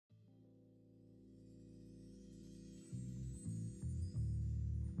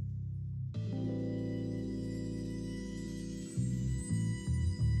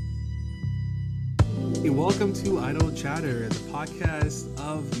Hey, welcome to Idol Chatter, the podcast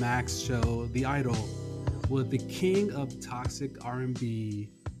of Max Show, The Idol, with the king of toxic R&B,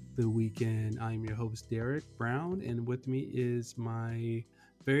 The Weeknd. I'm your host, Derek Brown, and with me is my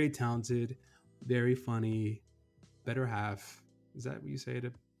very talented, very funny, better half. Is that what you say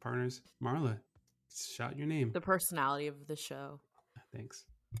to partners? Marla, shout your name. The personality of the show. Thanks.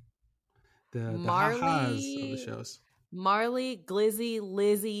 The ha-has of the Marley, shows. Marley, Glizzy,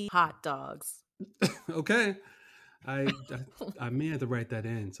 Lizzie, hot dogs. Okay. I may have to write that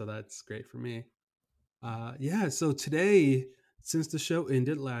in, so that's great for me. So today, since the show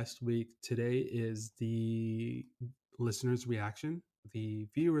ended last week, today is the listeners' reaction, the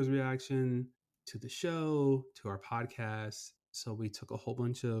viewers' reaction to the show, to our podcast. So we took a whole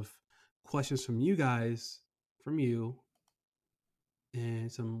bunch of questions from you guys, from you,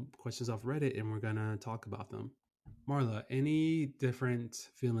 and some questions off Reddit, and we're gonna talk about them. Marla, any different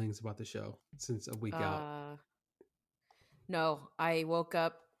feelings about the show since a week out? No, I woke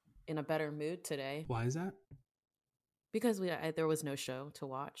up in a better mood today. Why is that? Because there was no show to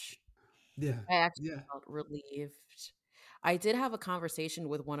watch. Yeah. I actually felt relieved. I did have a conversation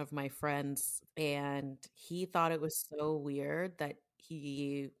with one of my friends, and he thought it was so weird that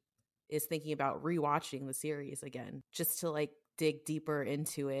he is thinking about rewatching the series again, just to like dig deeper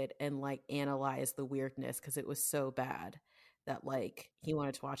into it and like analyze the weirdness, because it was so bad that like he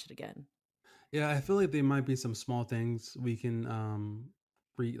wanted to watch it again. Yeah, I feel like there might be some small things we can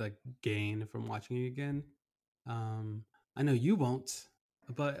gain from watching it again. I know you won't,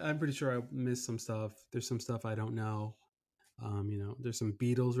 but I'm pretty sure I missed some stuff. There's some stuff I don't know. There's some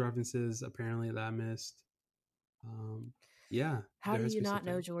Beatles references apparently that I missed. How do you not something.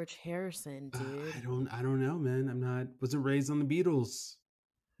 know George Harrison, dude? I don't know, man. Wasn't raised on the Beatles.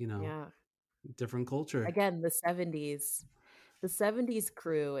 Yeah. Different culture. Again, the 70s. The 70s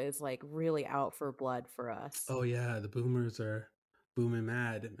crew is like really out for blood for us. Oh yeah, the boomers are booming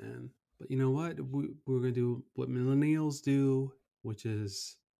mad, man. But you know what? We're gonna do what millennials do, which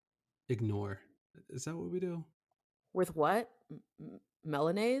is ignore. Is that what we do? With what?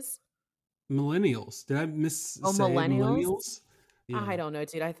 Melanaise? Millennials. Did I millennials? Yeah. I don't know,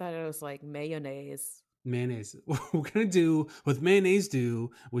 dude. I thought it was like mayonnaise. Mayonnaise. We're gonna do what mayonnaise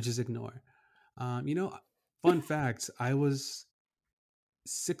do, which is ignore. Fun fact: I was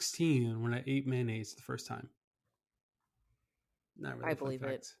 16 when I ate mayonnaise the first time. Not really. I believe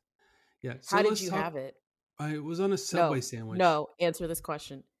it. Yeah. So how did you have it? It was on a Subway sandwich. No, answer this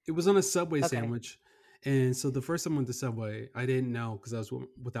question. It was on a Subway sandwich. And so the first time I went to Subway, I didn't know because I was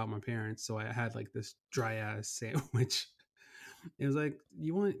without my parents. So I had like this dry ass sandwich. It was like,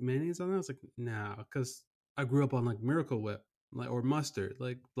 you want mayonnaise on that? I was like, nah, because I grew up on like Miracle Whip, or mustard.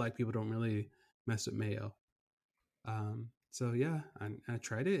 Like black people don't really mess with mayo. So yeah, I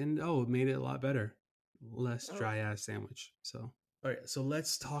tried it and it made it a lot better. Less dry ass sandwich. So all right, so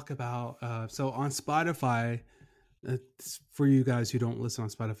let's talk about so on Spotify. For you guys who don't listen on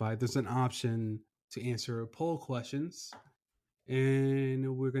Spotify, there's an option to answer poll questions,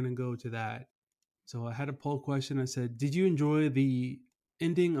 and we're gonna go to that. So I had a poll question. I said, "Did you enjoy the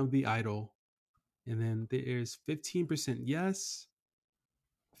ending of The Idol?" And then there's 15% yes,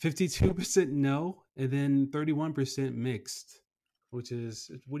 52% no, and then 31% mixed. Which is,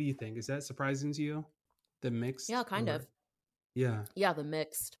 what do you think? Is that surprising to you? The mixed? Yeah, kind of. Yeah. Yeah, the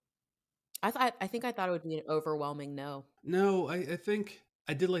mixed. I think I thought it would be an overwhelming no. No, I think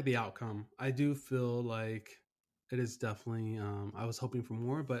I did like the outcome. I do feel like it is definitely I was hoping for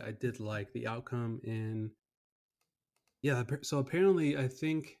more, but I did like the outcome. And yeah, so apparently I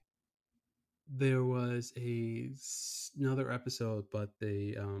think there was another episode, but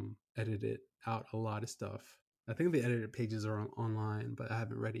they edited out a lot of stuff. I think the edited pages are online, but I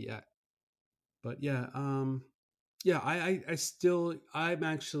haven't read it yet. But yeah, I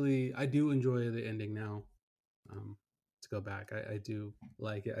do enjoy the ending now. To go back, I do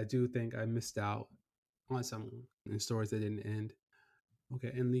like it. I do think I missed out on some stories that didn't end.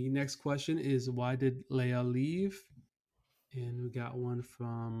 Okay, and the next question is, why did Leia leave? And we got one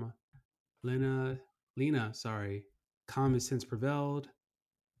from Lena. Sorry, calm has since prevailed.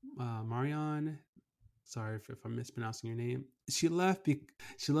 Marion, sorry if I'm mispronouncing your name. She left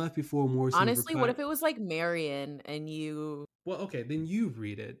before Morrison. Honestly, what if it was like Marion and you? Well, okay, then you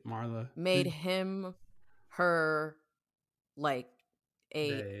read it, Marla. Made him, her, like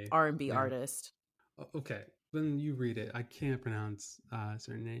a R&B artist. Okay, then you read it. I can't pronounce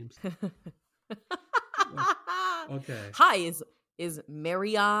certain names. Okay. Hi, is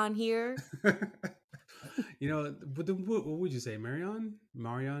Marion here? What would you say, Marion?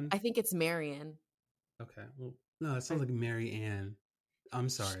 I think it's Marion. Okay. Well, no, it sounds like Mary Ann. I'm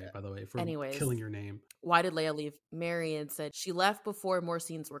sorry, by the way, for Anyways, killing your name. why did Leia leave? Marion said she left before more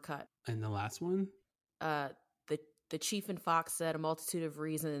scenes were cut. And the last one? The chief and Fox said a multitude of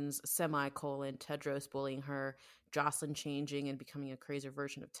reasons, semicolon, Tedros bullying her, Jocelyn changing and becoming a crazier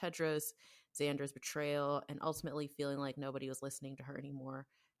version of Tedros, Xander's betrayal, and ultimately feeling like nobody was listening to her anymore.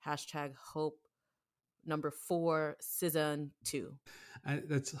 Hashtag hope number 4, season 2.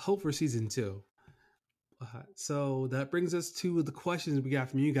 That's hope for season 2. So that brings us to the questions we got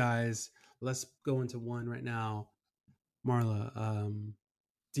from you guys. Let's go into one right now. Marla,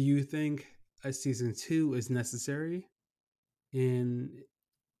 do you think a season 2 is necessary? And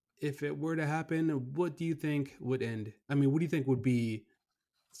if it were to happen, what do you think would end? I mean, what do you think would be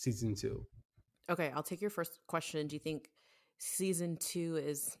season 2? Okay, I'll take your first question. Do you think season 2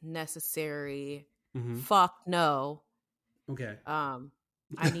 is necessary? Mm-hmm. Fuck no. Okay.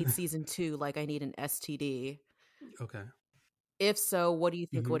 I need season 2 like I need an STD. Okay. If so, what do you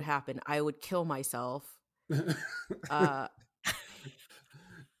think would happen? I would kill myself. Yeah.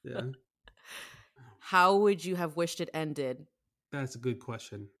 How would you have wished it ended? That's a good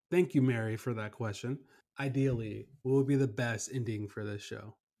question. Thank you, Mary, for that question. Ideally, what would be the best ending for this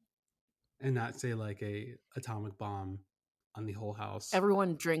show? And not say like a atomic bomb on the whole house.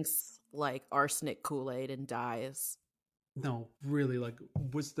 Everyone drinks like arsenic Kool-Aid and dies. No, really, like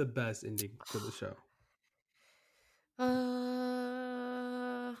what's the best ending for the show?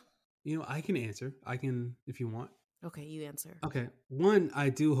 You know, I can answer. I can if you want. Okay, you answer. Okay. One, I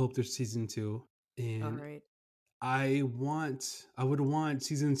do hope there's season 2. And all right. I would want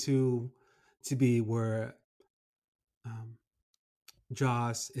season 2 to be where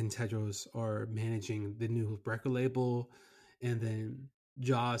Joss and Tedros are managing the new record label, and then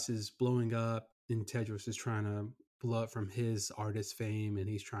Joss is blowing up and Tedros is trying to blow up from his artist fame, and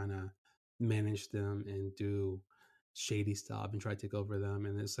he's trying to manage them and do shady stuff and try to take over them,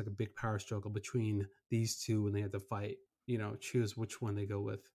 and it's like a big power struggle between these two, and they have to fight, choose which one they go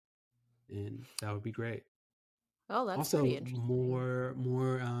with, and that would be great. Oh, that's also pretty interesting.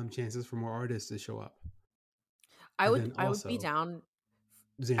 more chances for more artists to show up. I would be down.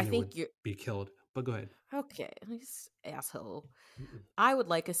 Xander I think would be killed, but go ahead. Okay, asshole. I would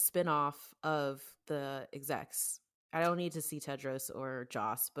like a spinoff of the execs. I don't need to see Tedros or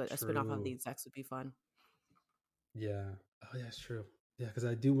Joss, but a spinoff of the execs would be fun. Yeah. Oh, yeah, that's true. Yeah, because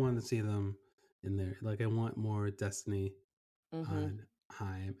I do want to see them in there. Like, I want more Destiny on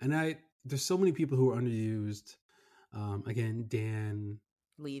Haim. And there's so many people who are underused. Again, Dan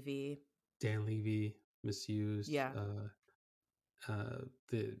Levy, misused. Yeah.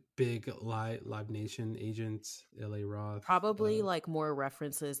 The big Live Nation agent, L.A. Roth. Probably like more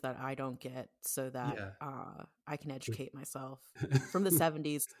references that I don't get, so that I can educate myself from the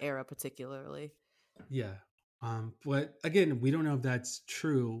 70s era, particularly. Yeah. But again, we don't know if that's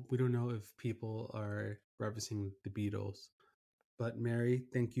true. We don't know if people are referencing the Beatles. But Mary,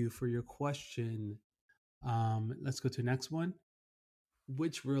 thank you for your question. Let's go to the next one.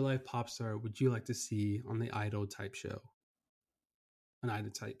 Which real life pop star would you like to see on the Idol type show? An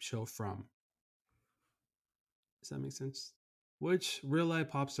Idol type show from? Does that make sense? Which real life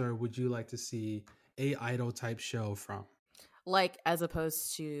pop star would you like to see a Idol type show from? Like, as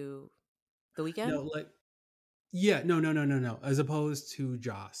opposed to The Weeknd? No, like, yeah, no. As opposed to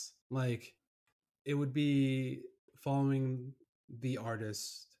Joss. Like, it would be following the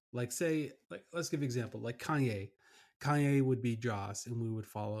artist. Like, say, like, let's give an example. Like Kanye. Kanye would be Joss, and we would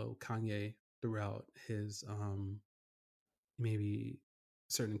follow Kanye throughout his maybe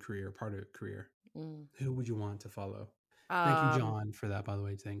certain career, part of a career. Who would you want to follow? Thank you, John, for that, by the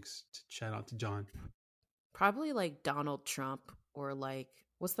way. Thanks. Shout out to John. Probably like Donald Trump, or like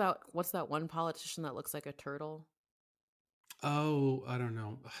what's that one politician that looks like a turtle? Oh, I don't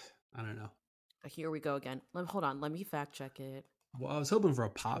know. Here we go again. Hold on, let me fact check it. Well, I was hoping for a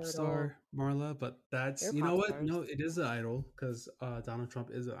pop star, Marla, but that's, you know what? Stars. No, it is an idol, because Donald Trump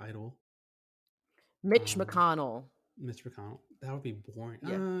is an idol. Mitch McConnell. That would be boring.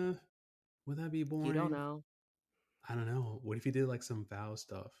 Yeah. Would that be boring? You don't know. I don't know. What if he did like some foul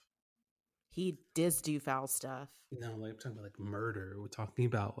stuff? He does do foul stuff. No, like we're talking about like murder. We're talking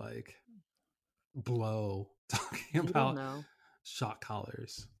about like blow. Talking about shot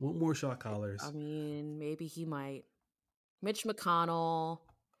collars. What more shot collars? I mean, maybe he might. Mitch McConnell,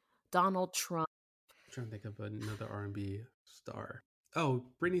 Donald Trump. I'm trying to think of another R&B star. Oh,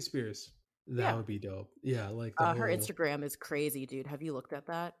 Britney Spears. That would be dope. Yeah, like her Instagram is crazy, dude. Have you looked at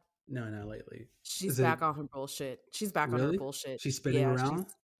that? No, not lately. She's back on her bullshit. She's back on her bullshit. She's spinning around?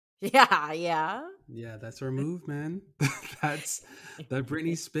 Yeah. Yeah, that's her move, man. That's that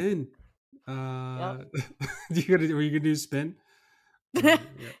Britney spin. Were you gonna do spin? Yeah.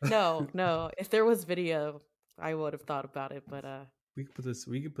 No. If there was video, I would have thought about it, but We can put this.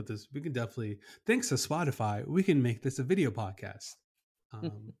 We can put this. We can definitely. Thanks to Spotify, we can make this a video podcast.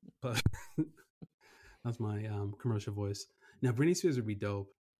 But that's my commercial voice. Now, Britney Spears would be dope.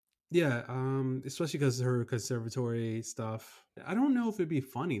 Yeah, especially because her conservatory stuff. I don't know if it'd be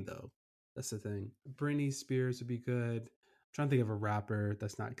funny though. That's the thing. Britney Spears would be good. I'm trying to think of a rapper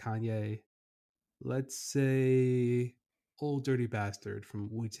that's not Kanye. Let's say Old Dirty Bastard from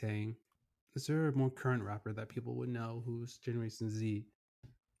Wu Tang. Is there a more current rapper that people would know who's Generation Z?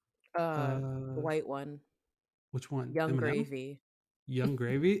 the Uh, white one, which one? Young Eminem? Gravy. Young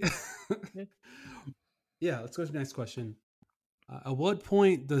Gravy? Yeah, let's go to the next question. At what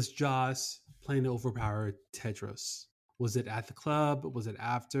point does Joss plan to overpower Tedros? Was it at the club? Was it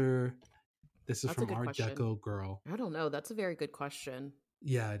after? This is That's a from good Art question. Deco Girl. I don't know. That's a very good question.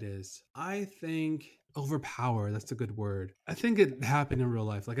 Yeah, it is. I think overpower, that's a good word. I think it happened in real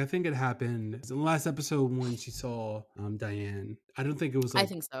life. Like, I think it happened in the last episode when she saw Diane. I don't think it was I like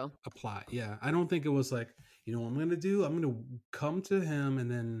think so. a plot. Yeah. I don't think it was like, you know what I'm going to do? I'm going to come to him and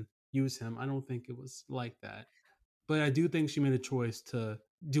then use him. I don't think it was like that. But I do think she made a choice to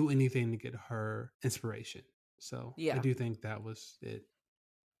do anything to get her inspiration. So I Yeah. do think that was it.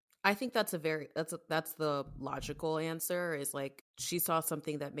 I think that's that's the logical answer is like she saw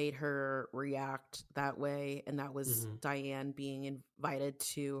something that made her react that way, and that was Mm-hmm. Diane being invited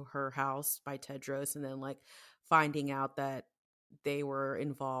to her house by Tedros and then like finding out that they were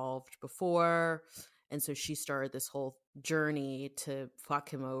involved before, and so she started this whole journey to fuck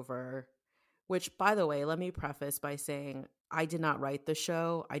him over. Which, by the way, let me preface by saying I did not write the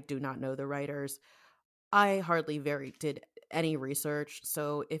show. I do not know the writers. I hardly very did any research.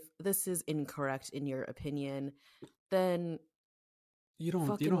 So if this is incorrect in your opinion, then You fucking don't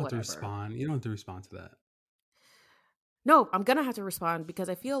have to whatever. respond. You don't have to respond to that. No, I'm gonna have to respond because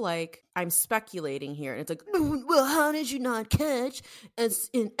I feel like I'm speculating here, and it's like, well, how did you not catch as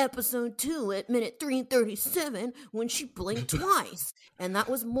in episode 2 at minute 3:37 when she blinked twice, and that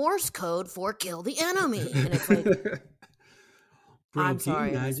was Morse code for kill the enemy, and it's like, Bro, I'm can you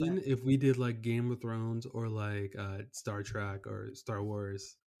sorry, I missed that. imagine if we did like Game of Thrones or like Star Trek or Star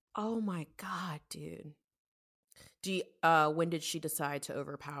Wars? Oh my god, dude. When did she decide to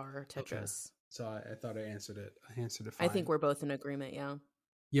overpower Okay. Tetris? So I thought I answered it. I answered it I think fine. we're both in agreement, yeah.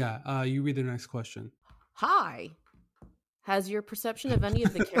 Yeah, you read the next question. Hi. Has your perception of any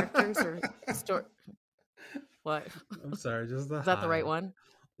of the characters or story what? I'm sorry, just the Is that the right high. one?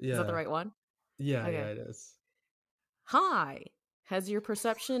 Is that the Yeah. right one? Yeah, Okay. it is. Hi. Has your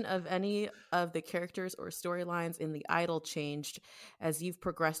perception of any of the characters or storylines in The Idol changed as you've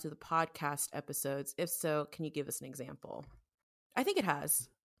progressed through the podcast episodes? If so, can you give us an example? I think it has,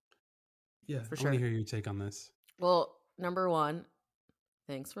 Yeah, for I want to sure. hear your take on this. Well, number one,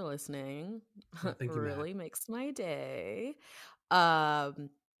 thanks for listening. Yeah, thank you, Matt. Really makes my day. Um,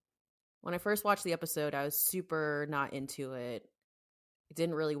 when I first watched the episode, I was super not into it. I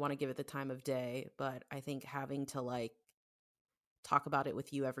didn't really want to give it the time of day, but I think having to like talk about it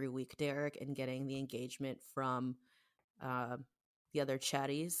with you every week, Derek, and getting the engagement from uh, the other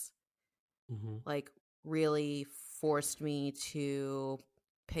chatties, Mm-hmm. like really forced me to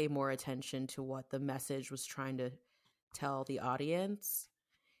pay more attention to what the message was trying to tell the audience.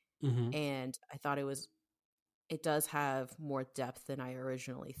 Mm-hmm. And I thought it does have more depth than I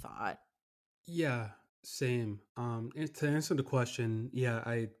originally thought. Yeah, same. And to answer the question, yeah,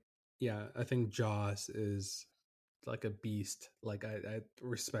 I think Joss is like a beast. Like I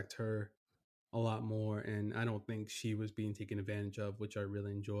respect her a lot more, and I don't think she was being taken advantage of, which I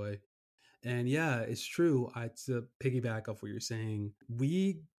really enjoy. And yeah, it's true. I to piggyback off what you're saying,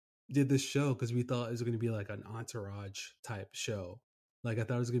 we did this show because we thought it was going to be like an entourage type show. Like I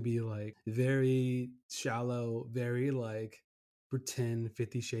thought it was going to be like very shallow, very like pretend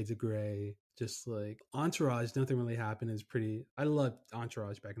 50 Shades of Grey, just like Entourage. Nothing really happened. It's pretty. I loved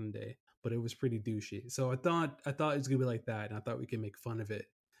Entourage back in the day, but it was pretty douchey. So I thought it was gonna be like that, and I thought we could make fun of it.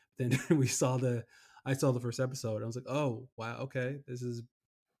 Then I saw the first episode. I was like, oh wow, okay, this is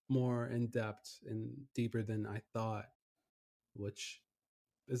more in depth and deeper than I thought, which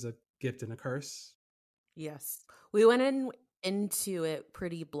is a gift and a curse. Yes. We went into it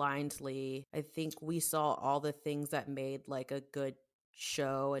pretty blindly. I think we saw all the things that made like a good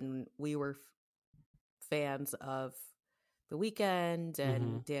show, and we were fans of The Weeknd Mm-hmm.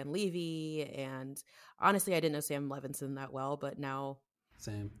 and Dan Levy, and honestly I didn't know Sam Levinson that well, but now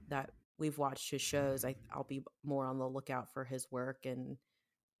Same. that we've watched his shows, I'll be more on the lookout for his work and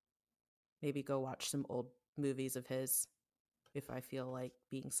maybe go watch some old movies of his if I feel like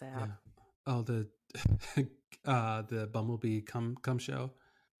being sad. Yeah. Oh, the Bumblebee cum show.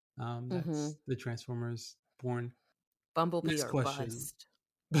 Mhm. That's the Transformers born. Bumblebee Next or question. bust.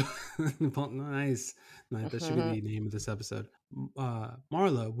 Well, nice. Nice. That should be Mhm. the name of this episode.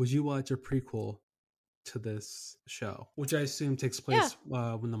 Marla, would you watch a prequel to this show, which I assume takes Yeah. place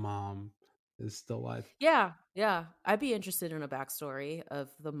when the mom is still alive? Yeah. Yeah. I'd be interested in a backstory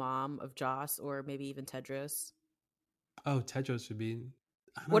of the mom of Joss or maybe even Tedros. Oh, Tedros would be.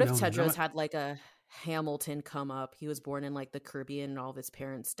 I What don't if know, man. That Tedros might, had like a Hamilton come up? He was born in like the Caribbean and all of his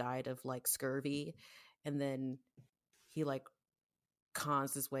parents died of like scurvy. And then he like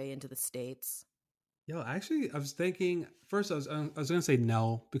cons his way into the States. yo, actually, I was thinking first. I was gonna say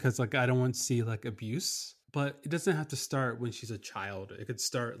no because like I don't want to see like abuse, but it doesn't have to start when she's a child. It could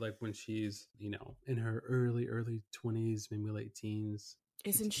start like when she's in her early 20s, maybe late teens,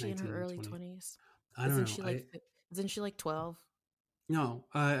 Isn't 18, she in her 19, early 20. 20s? I don't Isn't know. she like isn't she like 12? No,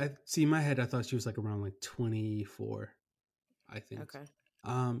 I see. In my head, I thought she was like around like 24. I think. Okay.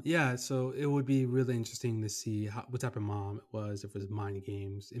 Yeah. So it would be really interesting to see what type of mom it was. If it was mind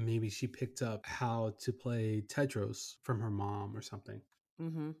games, and maybe she picked up how to play Tedros from her mom or something.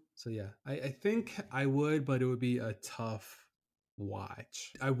 Mhm. So yeah, I think I would, but it would be a tough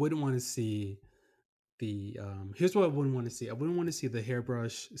watch. I wouldn't want to see the here's what I wouldn't want to see. I wouldn't want to see the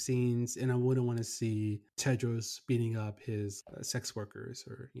hairbrush scenes, and I wouldn't want to see Tedros beating up his sex workers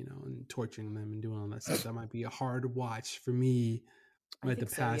or and torturing them and doing all that stuff. That might be a hard watch for me. I I might have think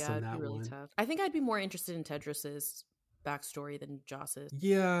to so. pass Yeah, on it'd be that really one. tough. I think I'd be more interested in Tedros's backstory than Joss's.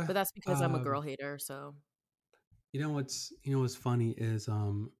 Yeah. But that's because I'm a girl hater, so What's funny is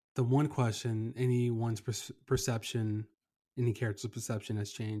the one question anyone's perception, any character's perception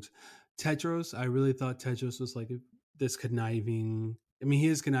has changed. Tedros, I really thought Tedros was like this conniving. I mean, he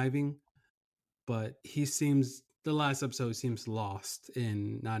is conniving, but he seems the last episode seems lost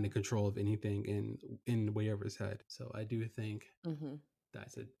in not in control of anything in way over his head. So I do think mhm.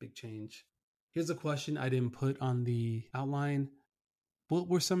 that's a big change. Here's a question I didn't put on the outline. What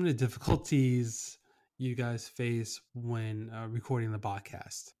were some of the difficulties you guys face when recording the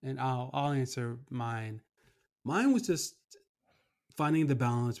podcast? And I'll answer mine. Mine was just finding the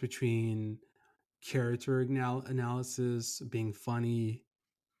balance between character analysis, being funny,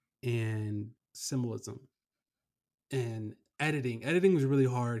 and symbolism, and editing. Editing was really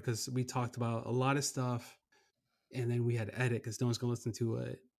hard because we talked about a lot of stuff, and then we had to edit because no one's gonna listen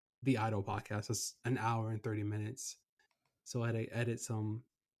to the Idol podcast. It's an hour and 30 minutes. So I had to edit some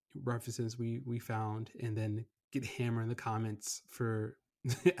references we found, and then get hammered in the comments for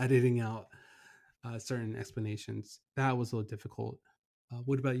editing out certain explanations. That was a little difficult.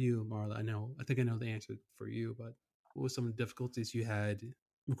 What about you, Marla? I think I know the answer for you, but what were some of the difficulties you had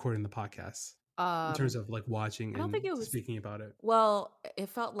recording the podcast in terms Um of like watching I don't think and it was speaking about it? well, it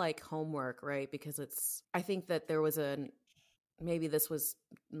felt like homework, right? Because I think that there was maybe this was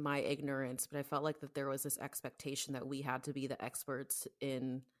my ignorance, but I felt like that there was this expectation that we had to be the experts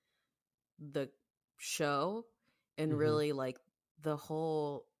in the show, and Mm-hmm. really like the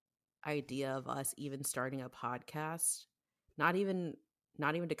whole idea of us even starting a podcast, not even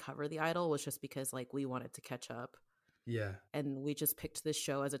not even to cover the Idol, was just because like we wanted to catch up, Yeah. and we just picked this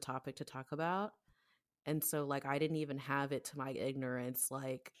show as a topic to talk about. And so like I didn't even have it, to my ignorance,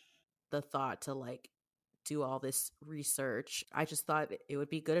 like the thought to like do all this research. I just thought it would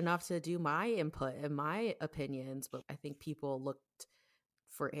be good enough to do my input and my opinions, but I think people looked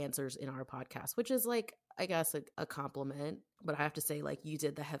for answers in our podcast, which is like, I guess, a compliment. But I have to say, like, you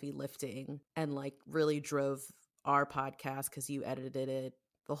did the heavy lifting and like really drove our podcast because you edited it,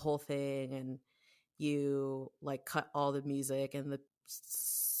 the whole thing, and you like cut all the music and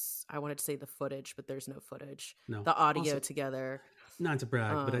I wanted to say the footage, but there's no footage, No. the audio Also, together. not to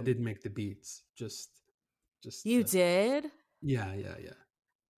brag, but I um did make the beats. Just you did? yeah, yeah, yeah.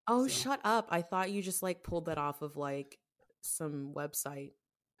 Oh, So shut up. I thought you just like pulled that off of like some website.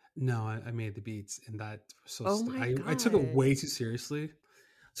 no, I made the beats, and that was so Oh my I took it god. way too seriously.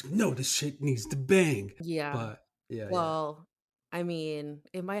 It's like, no, this shit needs to bang. Yeah. But yeah, yeah. Well, I mean,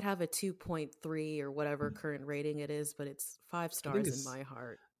 it might have a 2.3 or whatever current rating it is, but it's 5 I think stars in it's my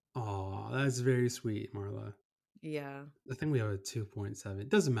heart. oh, that's very sweet, Marla. Yeah. I think we have a 2.7. It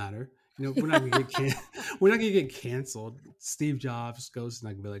doesn't matter. We're not gonna get we're not gonna get canceled. Steve Jobs goes and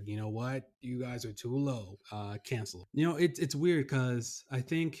I can be like, you know what, you guys are too low. Cancel. It's weird because I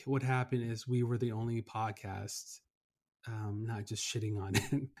think what happened is we were the only podcast not just shitting on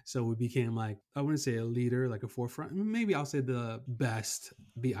it. So we became like, I wouldn't say a leader, like a forefront. Maybe I'll say the best,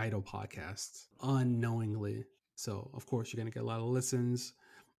 the Idol podcast, unknowingly. So of course you're gonna get a lot of listens,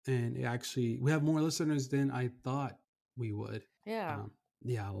 and we have more listeners than I thought we would. Yeah.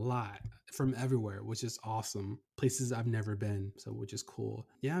 Yeah, a lot from everywhere, which is awesome. Places I've never been, so which is cool.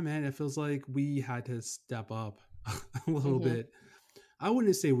 Yeah, man, it feels like we had to step up a little Hmm. bit. I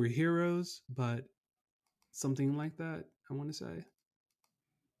wouldn't say we're heroes, but something like that, I want to say.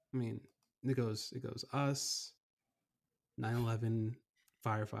 I mean, it goes us, 9/11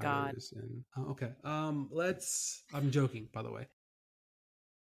 God. firefighters, and okay. Let's. I'm joking, by the way.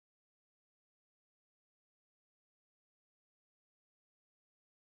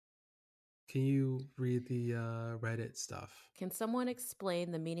 Can you read the Reddit stuff? Can someone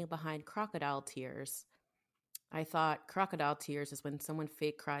explain the meaning behind crocodile tears? I thought crocodile tears is when someone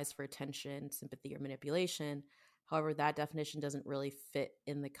fake cries for attention, sympathy, or manipulation. However, that definition doesn't really fit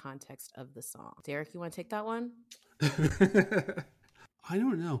in the context of the song. Derek, you want to take that one? I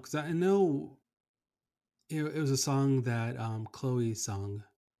don't know because I know it was a song that Chloe sung,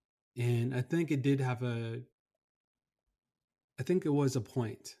 and I think it did have a. I think it was a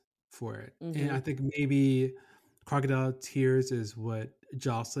point for it, and Mm-hmm. I think maybe crocodile tears is what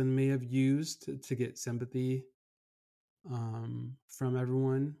Jocelyn may have used to get sympathy from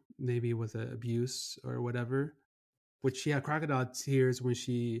everyone, maybe with abuse or whatever. Which she had crocodile tears when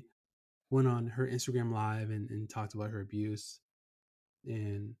she went on her Instagram live and talked about her abuse,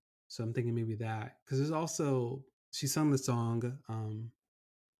 and so I'm thinking maybe that because there's also she sung the song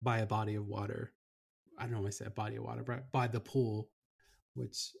by a body of water. I don't know why I said body of water, but by the pool,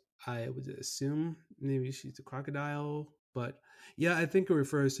 which I would assume maybe she's a crocodile. But yeah, I think it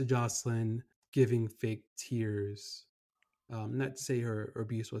refers to Jocelyn giving fake tears. Not to say her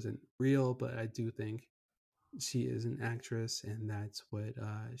abuse wasn't real, but I do think she is an actress, and that's what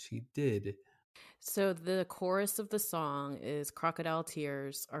she did. So the chorus of the song is crocodile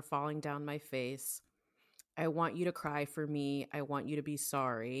tears are falling down my face. I want you to cry for me. I want you to be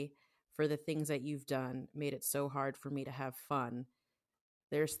sorry for the things that you've done, made it so hard for me to have fun.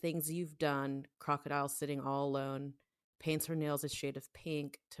 There's things you've done, crocodile sitting all alone, paints her nails a shade of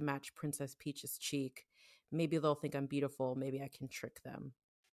pink to match Princess Peach's cheek. Maybe they'll think I'm beautiful. Maybe I can trick them.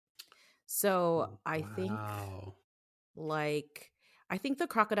 So I think, Wow. like, I think the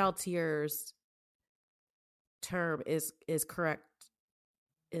crocodile tears term is correct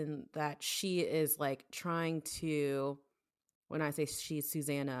in that she is like trying to, when I say she's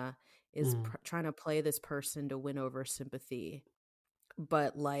Susanna, is Mm. trying to play this person to win over sympathy.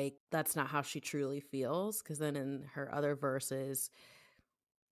 But like that's not how she truly feels, because then in her other verses,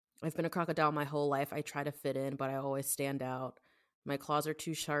 I've been a crocodile my whole life. I try to fit in, but I always stand out. My claws are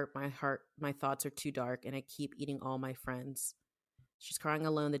too sharp, my thoughts are too dark, and I keep eating all my friends. She's crying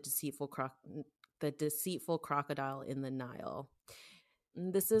alone, the deceitful crocodile in the Nile.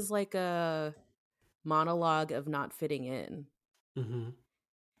 And this is like a monologue of not fitting in. Mm-hmm.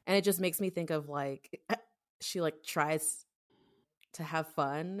 And it just makes me think of like she like tries to have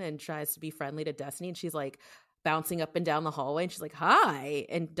fun and tries to be friendly to Destiny, and she's like bouncing up and down the hallway, and she's like, "Hi,"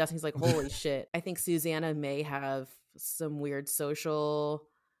 and Destiny's like, "Holy shit!" I think Susanna may have some weird social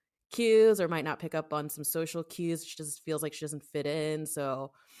cues, or might not pick up on some social cues. She just feels like she doesn't fit in.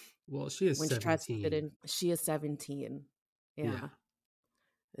 So Well, she is when she tries to fit 17. in, she is 17. Yeah. Yeah,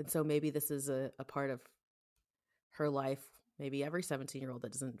 and so maybe this is a part of her life. Maybe every 17-year-old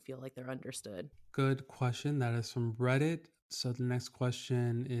that doesn't feel like they're understood. Good question. That is from Reddit. So the next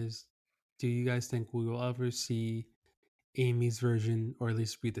question is, do you guys think we will ever see Amy's version, or at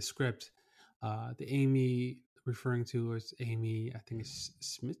least read the script? The Amy referring to is Amy, I think it's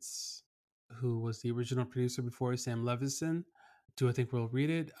Smits, who was the original producer before Sam Levinson. Do I think we'll read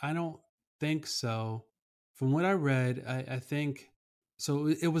it? I don't think so. From what I read, I think so.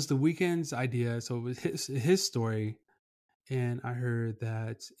 It was the Weeknd's idea, so it was his story, and I heard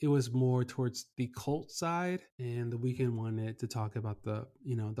that it was more towards the cult side, and the Weeknd wanted to talk about the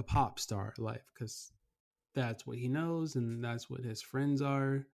the pop star life because that's what he knows and that's what his friends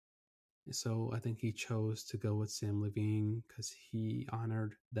are. So I think he chose to go with Sam Levine because he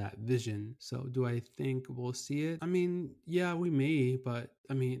honored that vision. So do I think we'll see it? I mean, yeah, we may, but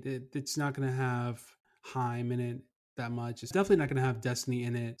I mean, it's not going to have Haim in it that much. It's definitely not going to have Destiny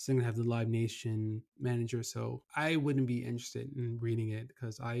in it. It's not going to have the Live Nation manager. So I wouldn't be interested in reading it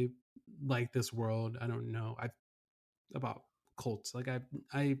because I like this world. I don't know about cults. Like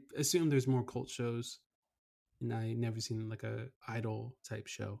I assume there's more cult shows, and I never seen like a idol type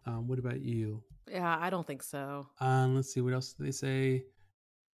show. What about you? Yeah, I don't think so. Let's see what else did they say.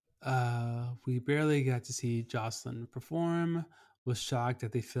 We barely got to see Jocelyn perform. Was shocked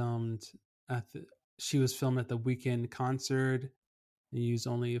that they filmed at the. She was filmed at the Weekend concert and used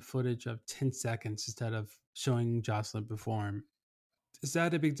only footage of 10 seconds instead of showing Jocelyn perform. Is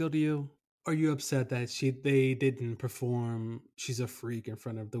that a big deal to you? are you upset that they didn't perform "She's a Freak" in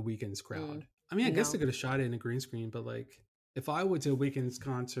front of the Weeknd's crowd? I mean, I guess they No. could have shot it in a green screen, but like, if I went to a Weekend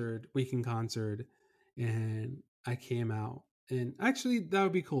concert, and I came out, and actually that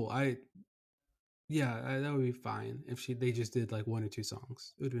would be cool. That would be fine if they just did like one or two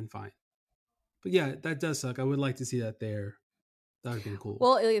songs. It would have been fine. But yeah, that does suck. I would like to see that there. That would have been cool.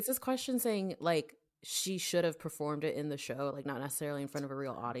 Well, it's this question saying like she should have performed it in the show, like not necessarily in front of a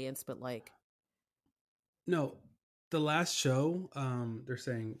real audience, but like No, the last show, they're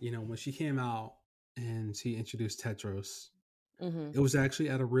saying, when she came out and she introduced Tedros, mm-hmm. it was actually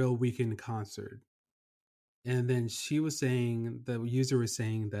at a real Weekend concert. And then the user was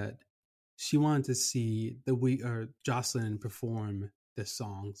saying that she wanted to see Jocelyn perform the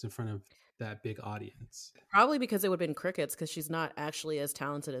songs in front of that big audience. Probably because it would have been crickets because she's not actually as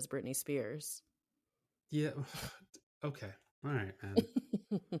talented as Britney Spears. Yeah. Okay. All right, man.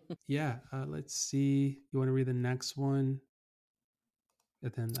 Yeah. Let's see. You want to read the next one?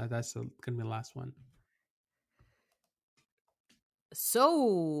 And then that's going to be the last one.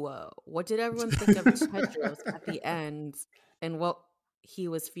 So, what did everyone think of Tedros at the end and what he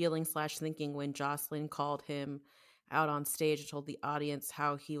was feeling / thinking when Jocelyn called him out on stage and told the audience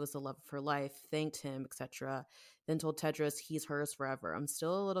how he was the love of her life, thanked him, etc., then told Tedros he's hers forever? I'm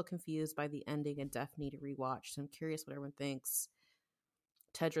still a little confused by the ending and definitely need to rewatch, so I'm curious what everyone thinks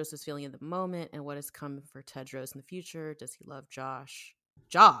Tedros is feeling in the moment and what is coming for Tedros in the future. Does he love Josh?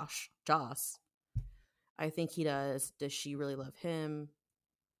 Joss. I think he does. Does she really love him?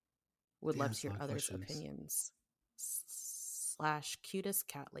 Would love to hear others' opinions. / cutest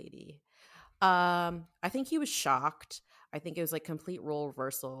cat lady. I think he was shocked. I think it was like complete role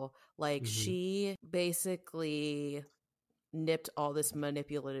reversal. Like she basically nipped all this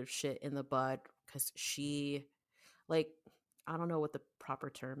manipulative shit in the bud because she, like, I don't know what the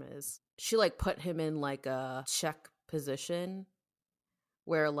proper term is. She like put him in like a check position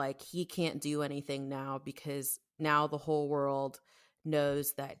where like he can't do anything now because now the whole world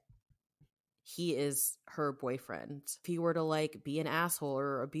knows that he is her boyfriend. If he were to like be an asshole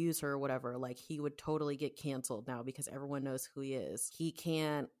or abuse her or whatever, like he would totally get canceled now because everyone knows who he is. He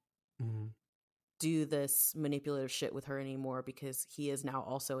can't do this manipulative shit with her anymore because he is now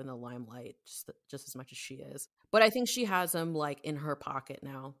also in the limelight just as much as she is. But I think she has him like in her pocket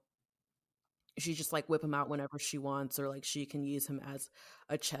now. She just like whip him out whenever she wants, or like she can use him as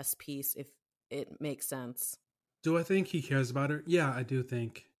a chess piece if it makes sense. Do I think he cares about her? Yeah, I do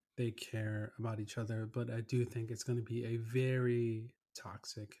think they care about each other, but I do think it's going to be a very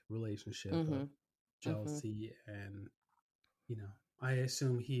toxic relationship of jealousy and, I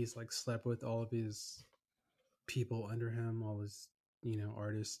assume he's like slept with all of his people under him, all his,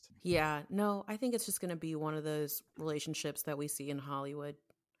 artists. Yeah, no, I think it's just going to be one of those relationships that we see in Hollywood.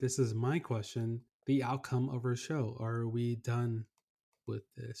 This is my question. The outcome of our show. Are we done with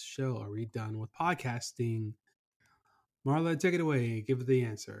this show? Are we done with podcasting? Marla, take it away. Give the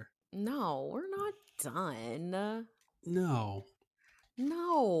answer. No, we're not done. No.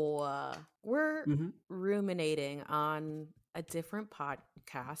 We're ruminating on a different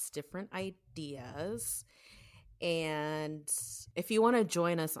podcast, different ideas. And if you want to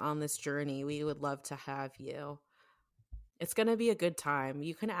join us on this journey, we would love to have you. It's going to be a good time.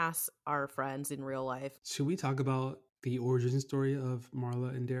 You can ask our friends in real life. Should we talk about the origin story of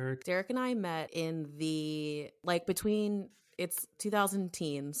Marla and Derek? Derek and I met in between it's 2000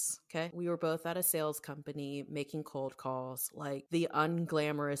 teens, okay? We were both at a sales company making cold calls. Like the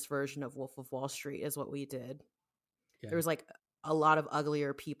unglamorous version of Wolf of Wall Street is what we did. Yeah. There was like a lot of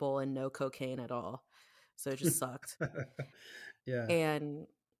uglier people and no cocaine at all. So it just sucked. Yeah. And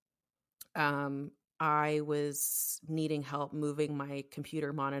I was needing help moving my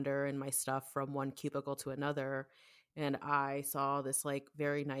computer monitor and my stuff from one cubicle to another. And I saw this like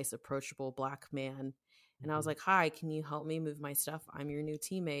very nice, approachable Black man. And I was like, hi, can you help me move my stuff? I'm your new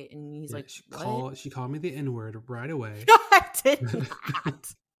teammate. And he's like, what? She called me the N-word right away. No, I did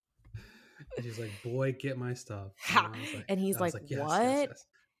not. And she's like, boy, get my stuff. And he's like, what? Yes.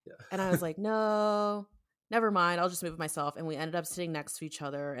 Yeah. And I was like, no, never mind. I'll just move myself. And we ended up sitting next to each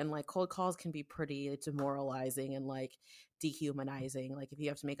other. And like cold calls can be pretty demoralizing and like dehumanizing. Like if you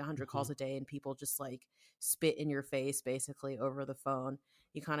have to make 100 calls a day and people just like spit in your face basically over the phone,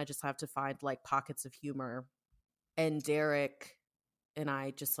 you kind of just have to find like pockets of humor. And Derek and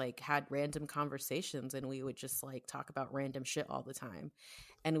I just like had random conversations, and we would just like talk about random shit all the time.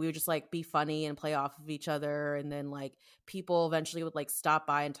 And we would just like be funny and play off of each other. And then like people eventually would like stop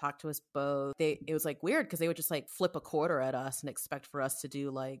by and talk to us both. It was like weird because they would just like flip a quarter at us and expect for us to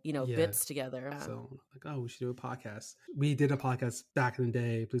do like, you know, Yeah. bits together. So like, oh, we should do a podcast. We did a podcast back in the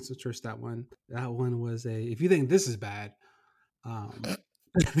day. Please don't trust that one. That one was if you think this is bad,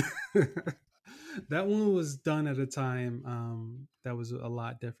 that one was done at a time that was a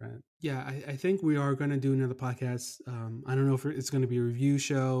lot different. Yeah, I think we are going to do another podcast. I don't know if it's going to be a review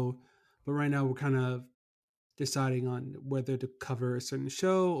show, but right now we're kind of deciding on whether to cover a certain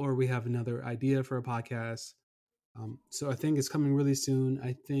show or we have another idea for a podcast. So I think it's coming really soon.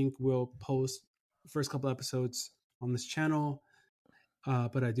 I think we'll post the first couple episodes on this channel,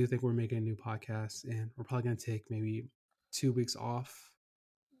 but I do think we're making a new podcast, and we're probably going to take maybe 2 weeks off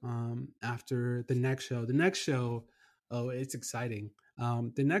after the next show. The next show, oh, it's exciting.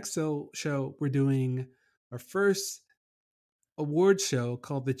 The next show, we're doing our first award show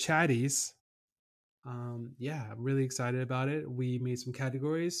called the Chatties. Yeah, I'm really excited about it. We made some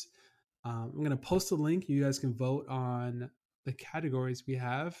categories. I'm going to post a link. You guys can vote on the categories we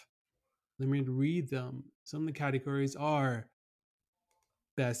have. Let me read them. Some of the categories are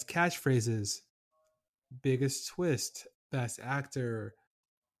best catchphrases, biggest twist, best actor,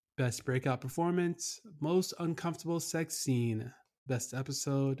 best breakout performance, most uncomfortable sex scene, best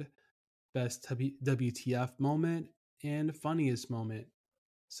episode, best WTF moment, and funniest moment.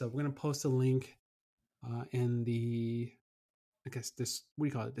 So we're going to post a link in the, I guess this, what do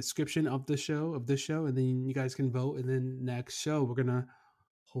you call it, description of this show, and then you guys can vote. And then next show we're gonna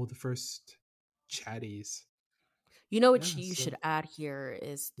hold the first Chatties. You know what you should add here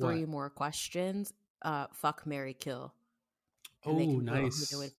is 3 what? more questions. Fuck, marry, kill. And they can nice. Vote who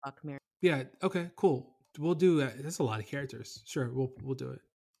they would fuck, marry. Yeah. Okay. Cool. We'll do that. That's a lot of characters. Sure. We'll do it.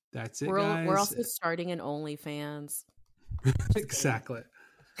 That's it, guys. We're also starting an OnlyFans. Exactly.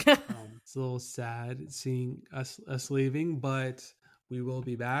 It's a little sad seeing us leaving, but we will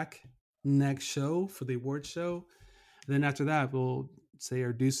be back next show for the award show. And then after that, we'll say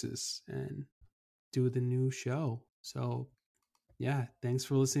our deuces and do the new show. So yeah, thanks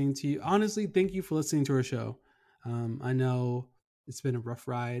for listening to you. Honestly, thank you for listening to our show. I know it's been a rough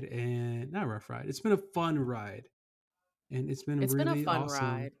ride, and not a rough ride. It's been a fun ride, and it's been really a fun awesome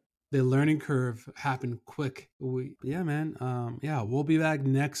ride. The learning curve happened quick. Yeah, man. Yeah, we'll be back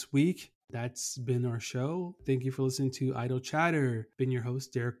next week. That's been our show. Thank you for listening to Idle Chatter. Been your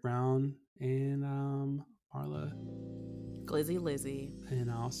host, Derek Brown, and Arla. Glizzy Lizzy. And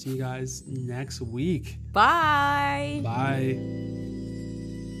I'll see you guys next week. Bye. Bye.